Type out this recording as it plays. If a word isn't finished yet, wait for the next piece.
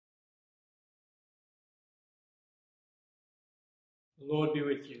The Lord be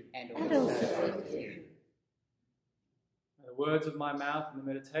with you. And also with you. May the words of my mouth and the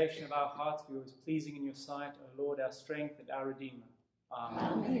meditation of our hearts be always pleasing in your sight, O Lord, our strength and our Redeemer.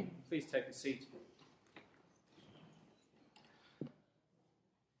 Amen. Amen. Please take a seat.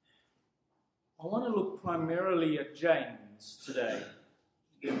 I want to look primarily at James today,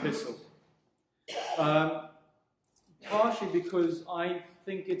 the epistle. Partially because I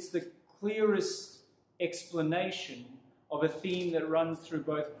think it's the clearest explanation of a theme that runs through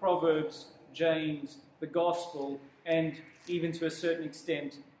both Proverbs, James, the Gospel, and even to a certain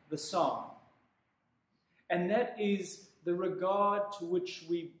extent, the Psalm. And that is the regard to which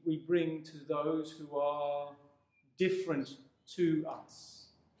we bring to those who are different to us.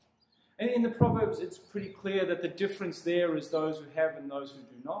 And in the Proverbs, it's pretty clear that the difference there is those who have and those who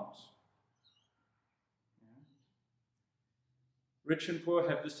do not. Rich and poor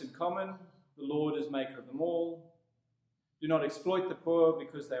have this in common. The Lord is maker of them all. Do not exploit the poor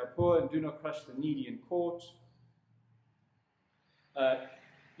because they are poor, and do not crush the needy in court.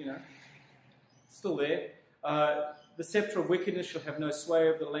 Still there. The scepter of wickedness shall have no sway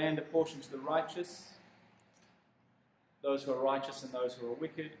over the land, apportioned to the righteous. Those who are righteous and those who are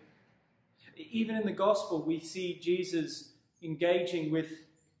wicked. Even in the Gospel, we see Jesus engaging with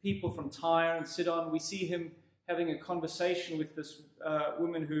people from Tyre and Sidon. We see him having a conversation with this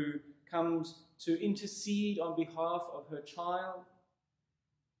woman who comes to intercede on behalf of her child.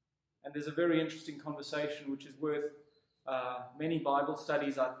 And there's a very interesting conversation which is worth many Bible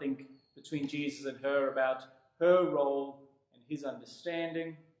studies, I think, between Jesus and her about her role and his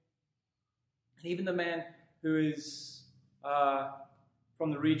understanding. And even the man who is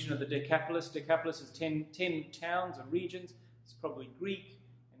from the region of the Decapolis. Decapolis is 10 towns or regions. It's probably Greek.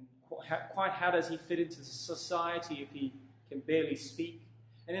 And quite how does he fit into society if he can barely speak?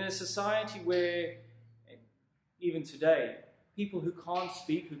 And in a society where, even today, people who can't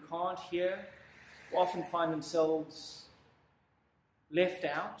speak, who can't hear, often find themselves left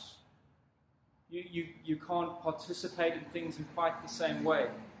out. You can't participate in things in quite the same way.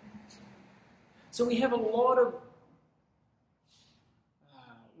 So we have a lot of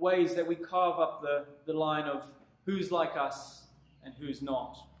ways that we carve up the line of who's like us and who's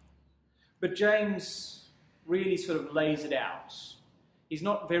not. But James really sort of lays it out. He's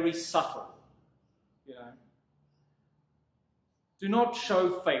not very subtle, you know. Do not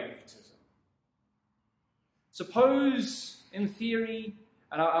show favoritism. Suppose, in theory,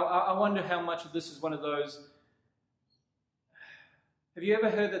 and I wonder how much of this is one of those. Have you ever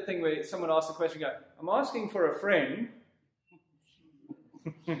heard that thing where someone asks a question, go, I'm asking for a friend.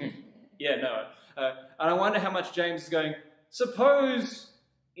 Yeah, no. And I wonder how much James is going, suppose,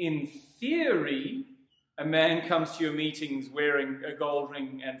 in theory, a man comes to your meetings wearing a gold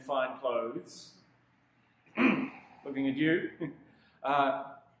ring and fine clothes, looking at you. I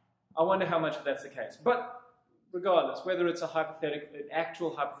wonder how much of that's the case. But regardless, whether it's an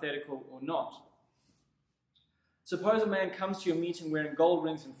actual hypothetical or not, suppose a man comes to your meeting wearing gold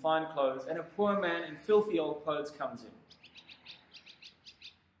rings and fine clothes, and a poor man in filthy old clothes comes in.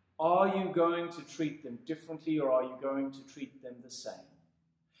 Are you going to treat them differently, or are you going to treat them the same?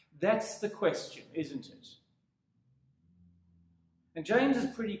 That's the question, isn't it? And James is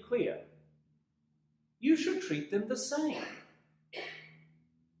pretty clear. You should treat them the same.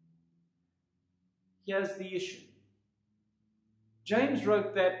 Here's the issue. James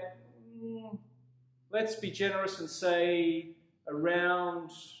wrote that, let's be generous and say around,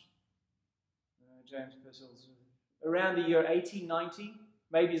 James epistles, around the year 1890,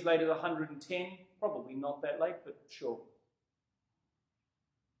 maybe as late as 110, probably not that late, but sure.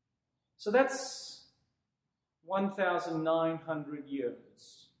 So that's 1,900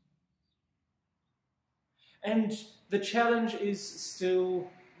 years. And the challenge is still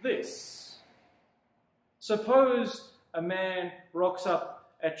this. Suppose a man rocks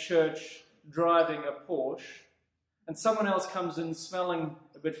up at church driving a Porsche, and someone else comes in smelling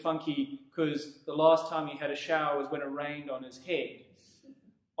a bit funky because the last time he had a shower was when it rained on his head.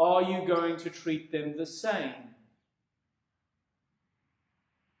 Are you going to treat them the same?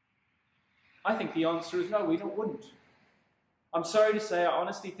 I think the answer is no, we wouldn't. I'm sorry to say, I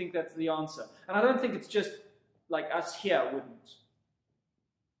honestly think that's the answer. And I don't think it's just like us here wouldn't.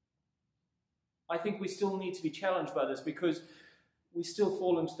 I think we still need to be challenged by this because we still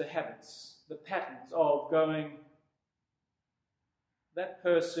fall into the habits, the patterns of going, that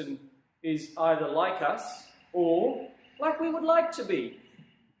person is either like us or like we would like to be.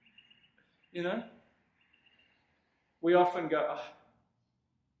 You know? We often go, oh,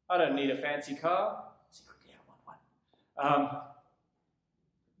 I don't need a fancy car. Secretly, I want one.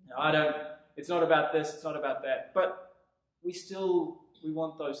 No, I don't. It's not about this, it's not about that. But we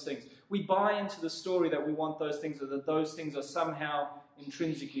want those things. We buy into the story that we want those things, or that those things are somehow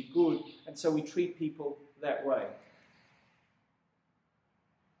intrinsically good, and so we treat people that way.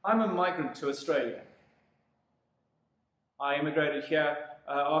 I'm a migrant to Australia. I immigrated here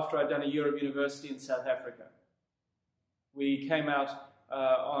after I'd done a year of university in South Africa. We came out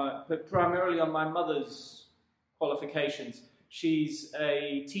but primarily on my mother's qualifications. She's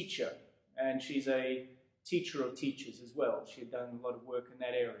a teacher, and she's a teacher of teachers as well. She had done a lot of work in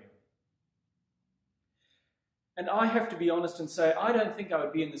that area. And I have to be honest and say, I don't think I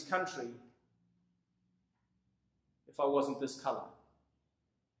would be in this country if I wasn't this colour.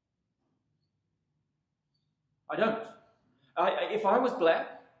 I don't. If I was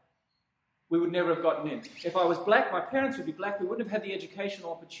black, we would never have gotten in. If I was black, my parents would be black, we wouldn't have had the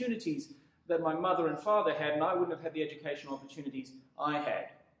educational opportunities that my mother and father had, and I wouldn't have had the educational opportunities I had.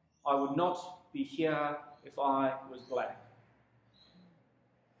 I would not be here if I was black.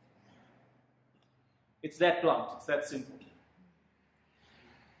 It's that blunt, it's that simple.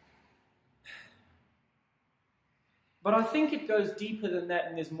 But I think it goes deeper than that,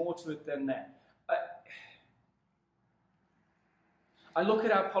 and there's more to it than that. I look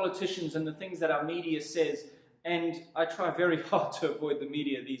at our politicians and the things that our media says, and I try very hard to avoid the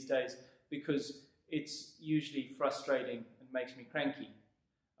media these days because it's usually frustrating and makes me cranky.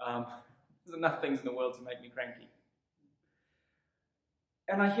 There's enough things in the world to make me cranky.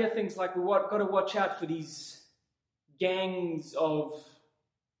 And I hear things like, we've got to watch out for these gangs of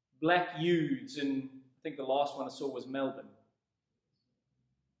black youths, and I think the last one I saw was Melbourne.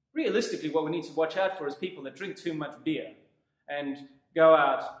 Realistically, what we need to watch out for is people that drink too much beer and go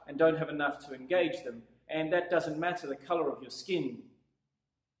out and don't have enough to engage them, and that doesn't matter the colour of your skin.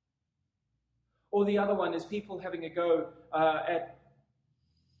 Or the other one is people having a go at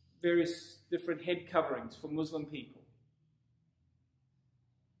various different head coverings for Muslim people.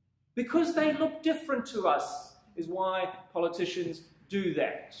 Because they look different to us is why politicians do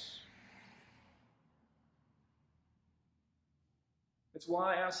that. It's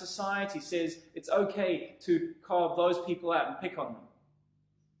why our society says it's okay to carve those people out and pick on them.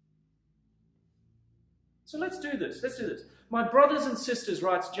 So let's do this. Let's do this. My brothers and sisters,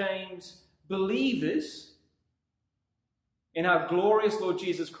 writes James, believers in our glorious Lord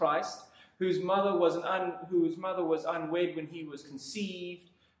Jesus Christ, whose mother was unwed when he was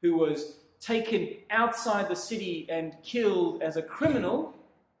conceived, who was taken outside the city and killed as a criminal,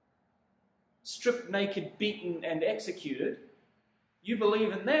 stripped naked, beaten, and executed. You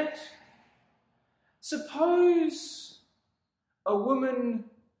believe in that? Suppose a woman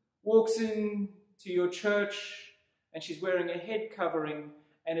walks in to your church and she's wearing a head covering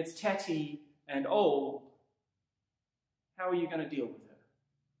and it's tatty and old. How are you going to deal with her?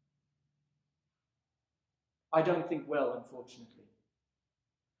 I don't think well, unfortunately.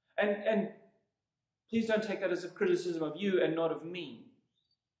 And please don't take that as a criticism of you and not of me.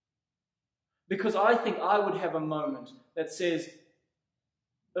 Because I think I would have a moment that says,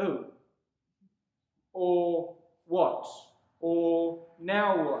 oh, or what, or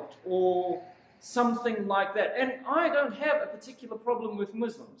now what, or something like that. And I don't have a particular problem with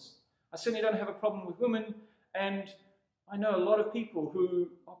Muslims. I certainly don't have a problem with women, and I know a lot of people who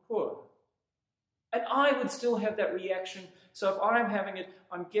are poor. And I would still have that reaction. So if I'm having it,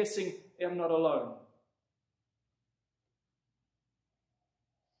 I'm guessing I'm not alone.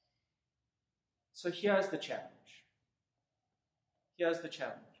 So here's the challenge. Here's the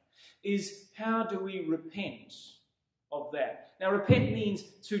challenge. Is how do we repent of that? Now, repent means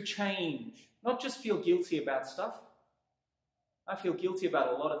to change, not just feel guilty about stuff. I feel guilty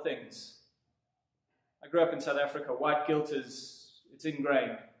about a lot of things. I grew up in South Africa. White guilt it's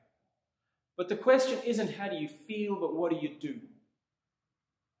ingrained. But the question isn't how do you feel, but what do you do?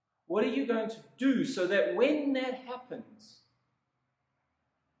 What are you going to do so that when that happens,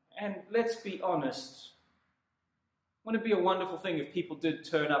 and let's be honest, wouldn't it be a wonderful thing if people did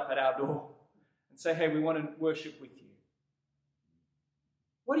turn up at our door and say, hey, we want to worship with you?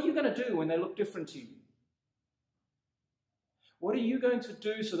 What are you going to do when they look different to you? What are you going to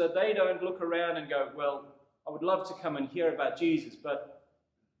do so that they don't look around and go, well, I would love to come and hear about Jesus, but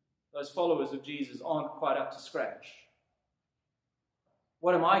those followers of Jesus aren't quite up to scratch?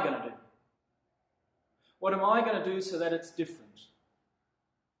 What am I going to do? What am I going to do so that it's different?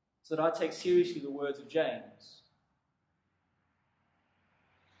 So that I take seriously the words of James.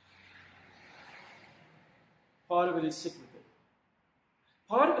 Part of it is sit with it.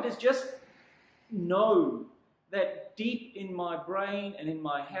 Part of it is just know that deep in my brain and in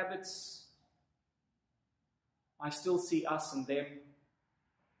my habits, I still see us and them.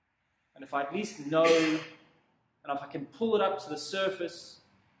 And if I at least know And if I can pull it up to the surface,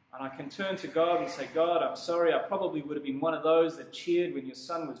 and I can turn to God and say, God, I'm sorry, I probably would have been one of those that cheered when your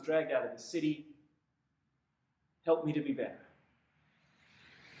son was dragged out of the city. Help me to be better.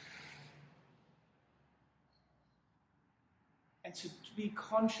 And to be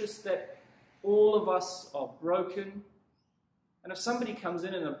conscious that all of us are broken. And if somebody comes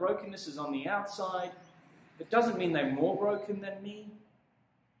in and the brokenness is on the outside, it doesn't mean they're more broken than me.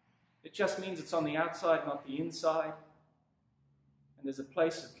 It just means it's on the outside, not the inside. And there's a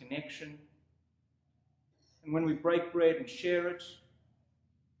place of connection. And when we break bread and share it,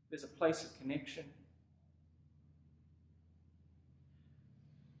 there's a place of connection.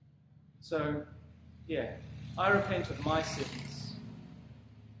 So, yeah, I repent of my sins.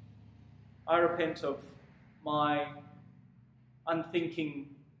 I repent of my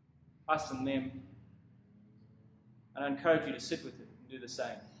unthinking us and them. And I encourage you to sit with it and do the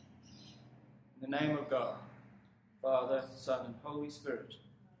same. In the name of God, Father, Son, and Holy Spirit.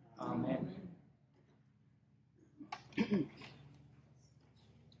 Amen.